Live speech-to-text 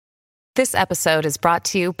This episode is brought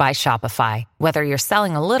to you by Shopify. Whether you're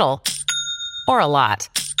selling a little or a lot,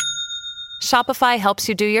 Shopify helps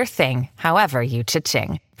you do your thing, however you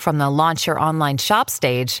cha-ching. From the launch your online shop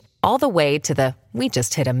stage, all the way to the we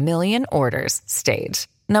just hit 1 million orders stage.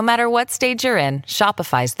 No matter what stage you're in,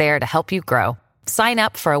 Shopify's there to help you grow. Sign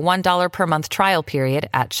up for a $1 per month trial period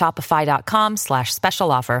at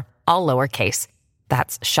shopify.com/special offer, all lowercase.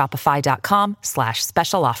 That's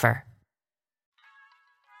shopify.com/special offer.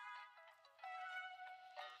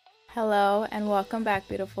 Hello and welcome back,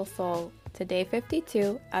 beautiful soul, to day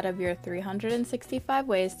 52 out of your 365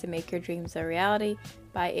 ways to make your dreams a reality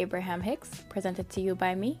by Abraham Hicks, presented to you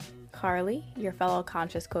by me, Carly, your fellow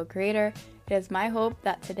conscious co-creator. It is my hope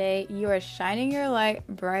that today you are shining your light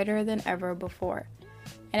brighter than ever before.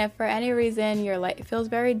 And if for any reason your light feels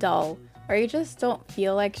very dull, or you just don't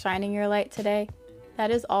feel like shining your light today, that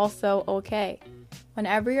is also okay.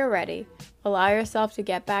 Whenever you're ready, allow yourself to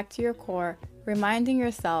get back to your core, reminding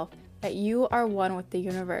yourself that you are one with the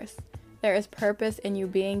universe. There is purpose in you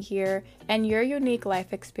being here, and your unique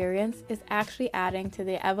life experience is actually adding to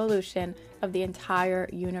the evolution of the entire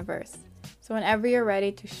universe. So whenever you're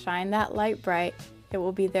ready to shine that light bright, it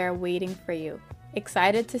will be there waiting for you,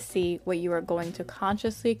 excited to see what you are going to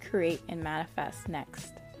consciously create and manifest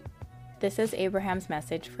next. This is Abraham's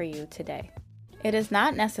message for you today. It is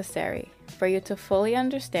not necessary for you to fully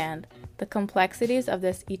understand the complexities of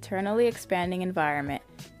this eternally expanding environment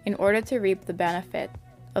in order to reap the benefit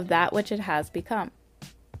of that which it has become.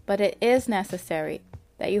 But it is necessary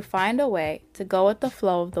that you find a way to go with the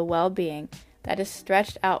flow of the well-being that is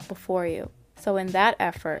stretched out before you. So in that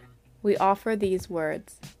effort, we offer these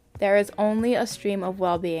words. There is only a stream of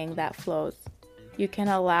well-being that flows. You can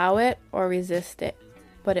allow it or resist it,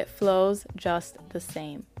 but it flows just the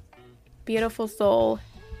same. Beautiful soul,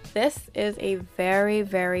 this is a very,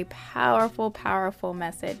 very powerful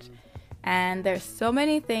message. And there's so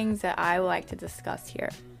many things that I would like to discuss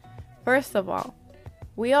here. First of all,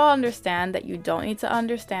 we all understand that you don't need to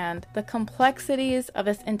understand the complexities of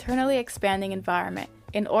this internally expanding environment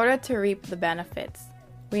in order to reap the benefits.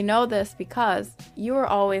 We know this because you are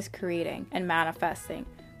always creating and manifesting,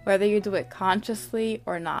 whether you do it consciously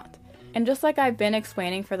or not. And just like I've been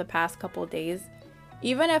explaining for the past couple days,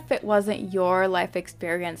 even if it wasn't your life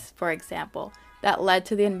experience, for example, that led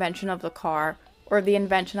to the invention of the car or the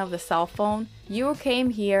invention of the cell phone, you came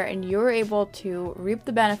here and you were able to reap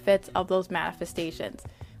the benefits of those manifestations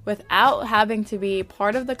without having to be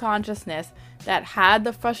part of the consciousness that had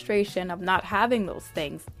the frustration of not having those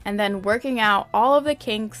things, and then working out all of the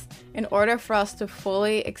kinks in order for us to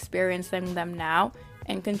fully experience them now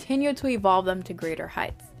and continue to evolve them to greater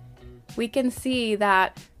heights. We can see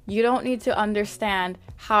that you don't need to understand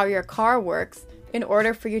how your car works in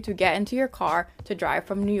order for you to get into your car to drive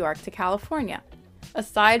from New York to California.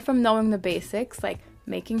 Aside from knowing the basics, like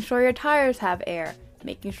making sure your tires have air,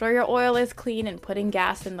 making sure your oil is clean, and putting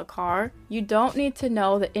gas in the car, you don't need to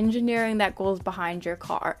know the engineering that goes behind your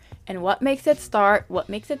car and what makes it start, what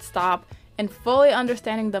makes it stop, and fully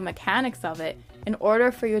understanding the mechanics of it in order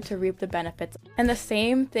for you to reap the benefits. And the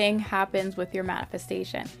same thing happens with your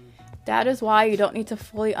manifestation. That is why you don't need to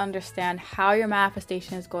fully understand how your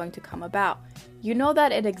manifestation is going to come about. You know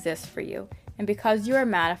that it exists for you, and because you are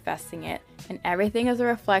manifesting it, and everything is a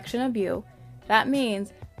reflection of you, that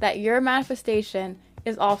means that your manifestation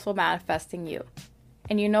is also manifesting you.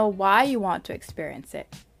 And you know why you want to experience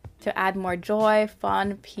it. To add more joy,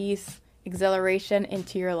 fun, peace, exhilaration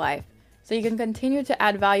into your life. So you can continue to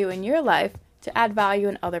add value in your life, to add value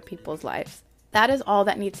in other people's lives. That is all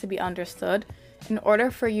that needs to be understood in order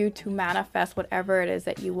for you to manifest whatever it is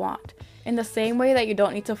that you want. In the same way that you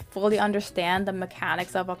don't need to fully understand the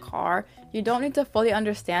mechanics of a car, you don't need to fully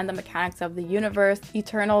understand the mechanics of the universe,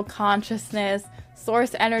 eternal consciousness,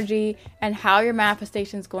 source energy, and how your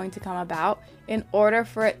manifestation is going to come about in order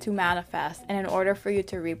for it to manifest and in order for you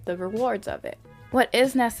to reap the rewards of it. What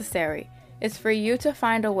is necessary is for you to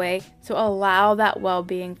find a way to allow that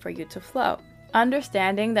well-being for you to flow.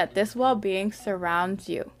 Understanding that this well-being surrounds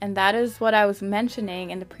you. And that is what I was mentioning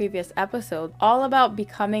in the previous episode, all about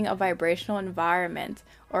becoming a vibrational environment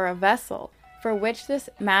or a vessel for which this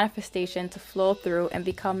manifestation to flow through and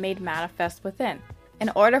become made manifest within. In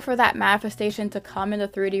order for that manifestation to come into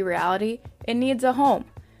 3D reality, it needs a home.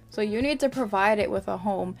 So you need to provide it with a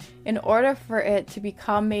home in order for it to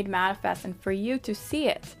become made manifest and for you to see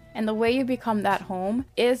it. And the way you become that home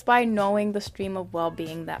is by knowing the stream of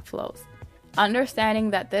well-being that flows.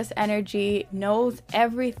 Understanding that this energy knows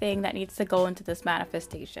everything that needs to go into this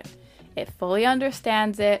manifestation. It fully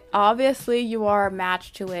understands it. Obviously, you are a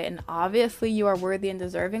match to it, and obviously you are worthy and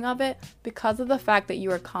deserving of it because of the fact that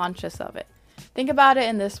you are conscious of it. Think about it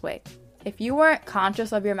in this way. If you weren't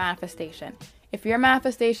conscious of your manifestation, if your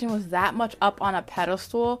manifestation was that much up on a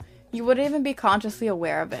pedestal, you wouldn't even be consciously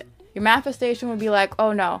aware of it. Your manifestation would be like,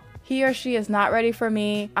 oh no, he or she is not ready for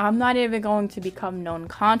me. I'm not even going to become known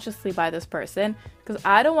consciously by this person because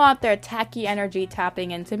I don't want their tacky energy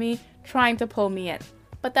tapping into me, trying to pull me in.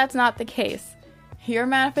 But that's not the case. Your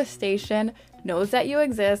manifestation knows that you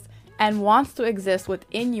exist and wants to exist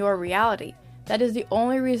within your reality. That is the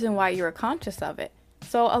only reason why you are conscious of it.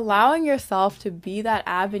 So allowing yourself to be that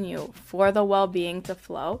avenue for the well-being to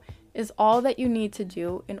flow is all that you need to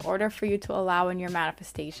do in order for you to allow in your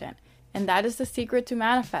manifestation. And that is the secret to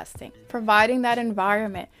manifesting, providing that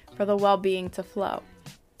environment for the well-being to flow.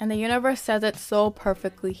 And the universe says it so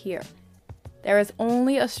perfectly here. There is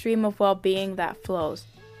only a stream of well-being that flows.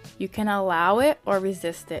 You can allow it or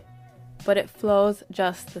resist it, but it flows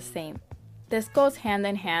just the same. This goes hand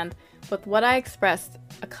in hand with what I expressed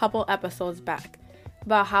a couple episodes back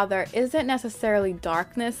about how there isn't necessarily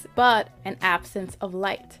darkness, but an absence of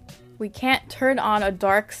light. We can't turn on a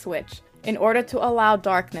dark switch in order to allow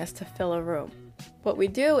darkness to fill a room. What we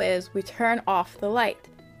do is we turn off the light.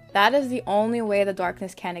 That is the only way the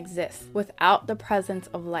darkness can exist, without the presence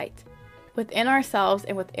of light. Within ourselves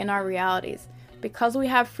and within our realities, because we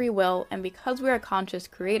have free will and because we are conscious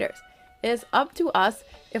creators, it is up to us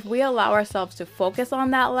if we allow ourselves to focus on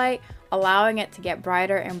that light, allowing it to get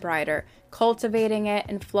brighter and brighter, cultivating it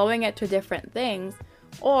and flowing it to different things,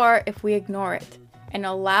 or if we ignore it and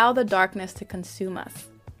allow the darkness to consume us.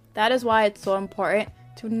 That is why it's so important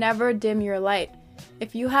to never dim your light.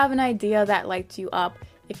 If you have an idea that lights you up,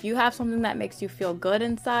 if you have something that makes you feel good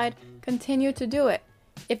inside, continue to do it.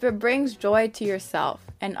 If it brings joy to yourself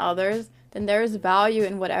and others, then there is value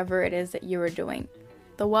in whatever it is that you are doing.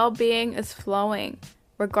 The well-being is flowing.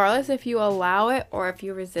 Regardless if you allow it or if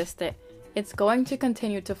you resist it, it's going to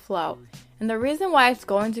continue to flow. And the reason why it's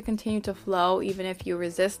going to continue to flow, even if you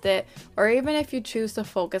resist it, or even if you choose to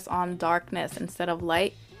focus on darkness instead of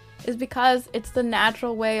light, is because it's the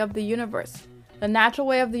natural way of the universe. The natural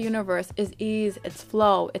way of the universe is ease, it's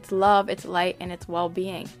flow, it's love, it's light, and it's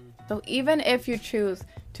well-being. So even if you choose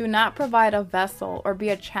to not provide a vessel or be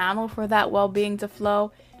a channel for that well-being to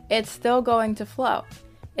flow, it's still going to flow.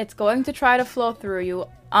 It's going to try to flow through you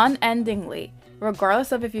unendingly,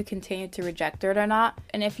 regardless of if you continue to reject it or not.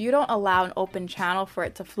 And if you don't allow an open channel for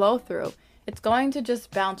it to flow through, it's going to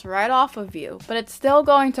just bounce right off of you, but it's still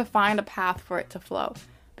going to find a path for it to flow.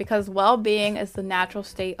 Because well-being is the natural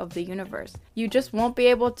state of the universe. You just won't be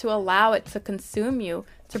able to allow it to consume you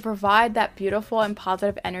to provide that beautiful and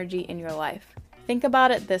positive energy in your life. Think about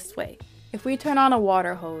it this way. If we turn on a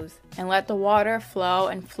water hose and let the water flow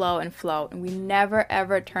and flow and flow, and we never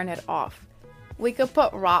ever turn it off, we could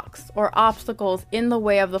put rocks or obstacles in the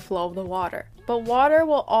way of the flow of the water. But water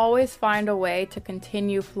will always find a way to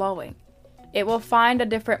continue flowing. It will find a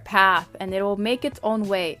different path and it will make its own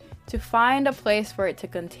way to find a place for it to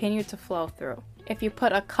continue to flow through. If you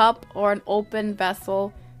put a cup or an open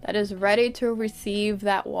vessel that is ready to receive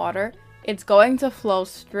that water, it's going to flow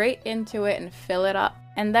straight into it and fill it up.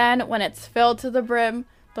 And then when it's filled to the brim,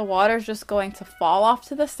 the water is just going to fall off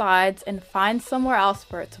to the sides and find somewhere else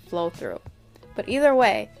for it to flow through. But either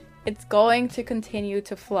way, it's going to continue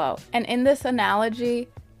to flow. And in this analogy,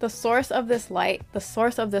 the source of this light, the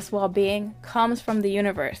source of this well-being, comes from the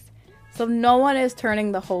universe. So no one is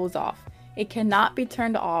turning the hose off. It cannot be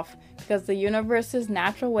turned off because the universe's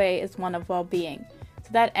natural way is one of well-being. So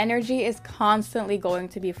that energy is constantly going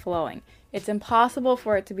to be flowing. It's impossible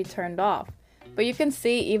for it to be turned off. But you can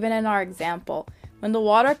see, even in our example, when the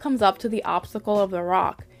water comes up to the obstacle of the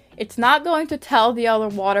rock, it's not going to tell the other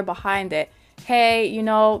water behind it, hey,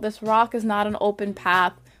 this rock is not an open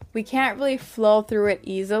path. We can't really flow through it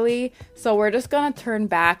easily, so we're just going to turn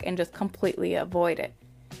back and just completely avoid it.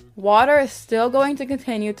 Water is still going to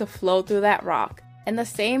continue to flow through that rock. And the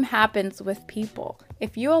same happens with people.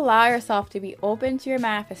 If you allow yourself to be open to your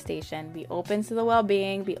manifestation, be open to the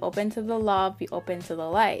well-being, be open to the love, be open to the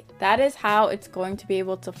light, that is how it's going to be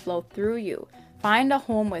able to flow through you, find a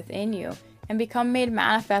home within you, and become made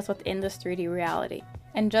manifest within this 3D reality.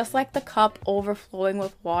 And just like the cup overflowing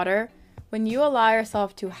with water, when you allow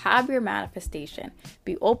yourself to have your manifestation,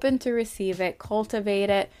 be open to receive it, cultivate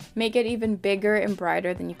it, make it even bigger and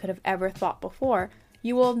brighter than you could have ever thought before,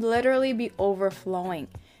 you will literally be overflowing.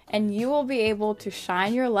 And you will be able to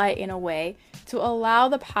shine your light in a way to allow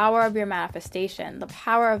the power of your manifestation, the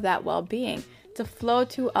power of that well-being, to flow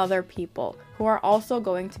to other people who are also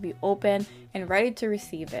going to be open and ready to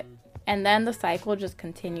receive it. And then the cycle just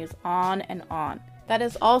continues on and on. That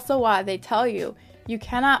is also why they tell you, you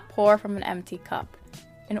cannot pour from an empty cup.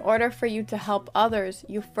 In order for you to help others,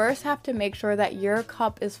 you first have to make sure that your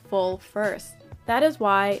cup is full first. That is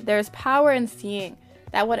why there's power in seeing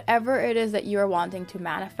that whatever it is that you are wanting to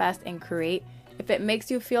manifest and create, if it makes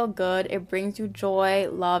you feel good, it brings you joy,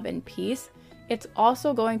 love, and peace, it's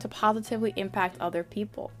also going to positively impact other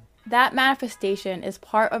people. That manifestation is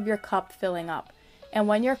part of your cup filling up. And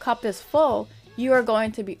when your cup is full, you are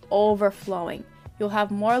going to be overflowing. You'll have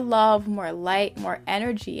more love, more light, more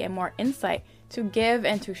energy, and more insight to give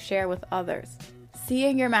and to share with others.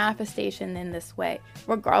 Seeing your manifestation in this way,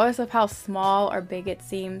 regardless of how small or big it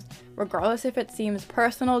seems, regardless if it seems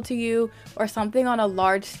personal to you or something on a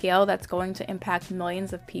large scale that's going to impact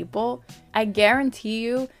millions of people, I guarantee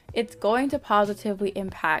you it's going to positively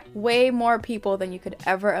impact way more people than you could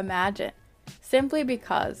ever imagine. Simply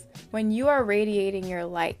because when you are radiating your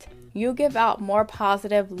light, you give out more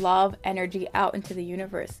positive love energy out into the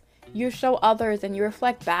universe. You show others and you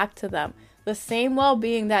reflect back to them the same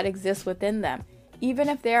well-being that exists within them. Even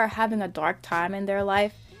if they are having a dark time in their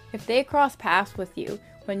life, if they cross paths with you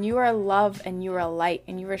when you are love and you are light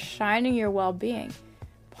and you are shining your well-being,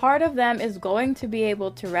 part of them is going to be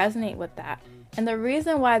able to resonate with that. And the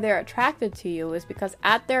reason why they're attracted to you is because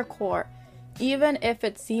at their core, even if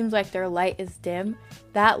it seems like their light is dim,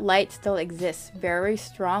 that light still exists very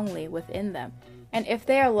strongly within them. And if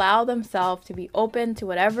they allow themselves to be open to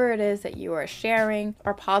whatever it is that you are sharing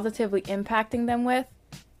or positively impacting them with,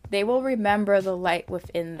 they will remember the light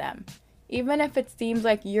within them. Even if it seems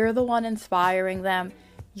like you're the one inspiring them,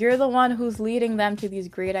 you're the one who's leading them to these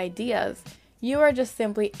great ideas, you are just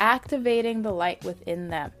simply activating the light within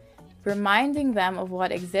them, reminding them of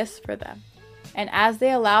what exists for them. And as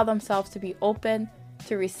they allow themselves to be open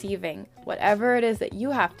to receiving whatever it is that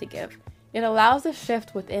you have to give, it allows a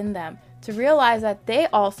shift within them to realize that they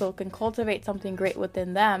also can cultivate something great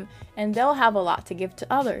within them and they'll have a lot to give to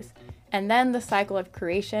others. And then the cycle of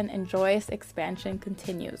creation and joyous expansion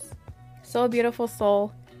continues. So beautiful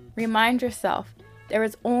soul, remind yourself there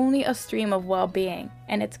is only a stream of well-being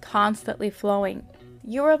and it's constantly flowing.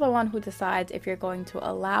 You are the one who decides if you're going to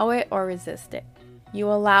allow it or resist it. You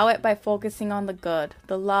allow it by focusing on the good,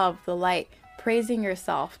 the love, the light, praising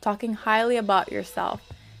yourself, talking highly about yourself.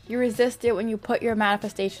 You resist it when you put your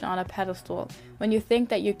manifestation on a pedestal, when you think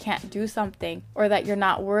that you can't do something or that you're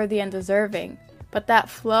not worthy and deserving. But that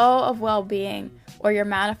flow of well-being or your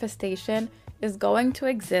manifestation is going to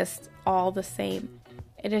exist all the same.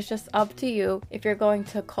 It is just up to you if you're going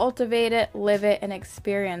to cultivate it, live it, and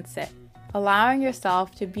experience it, allowing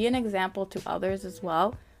yourself to be an example to others as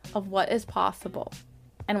well of what is possible.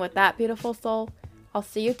 And with that, beautiful soul, I'll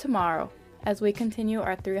see you tomorrow as we continue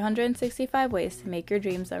our 365 ways to make your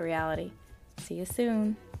dreams a reality. See you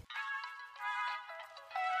soon.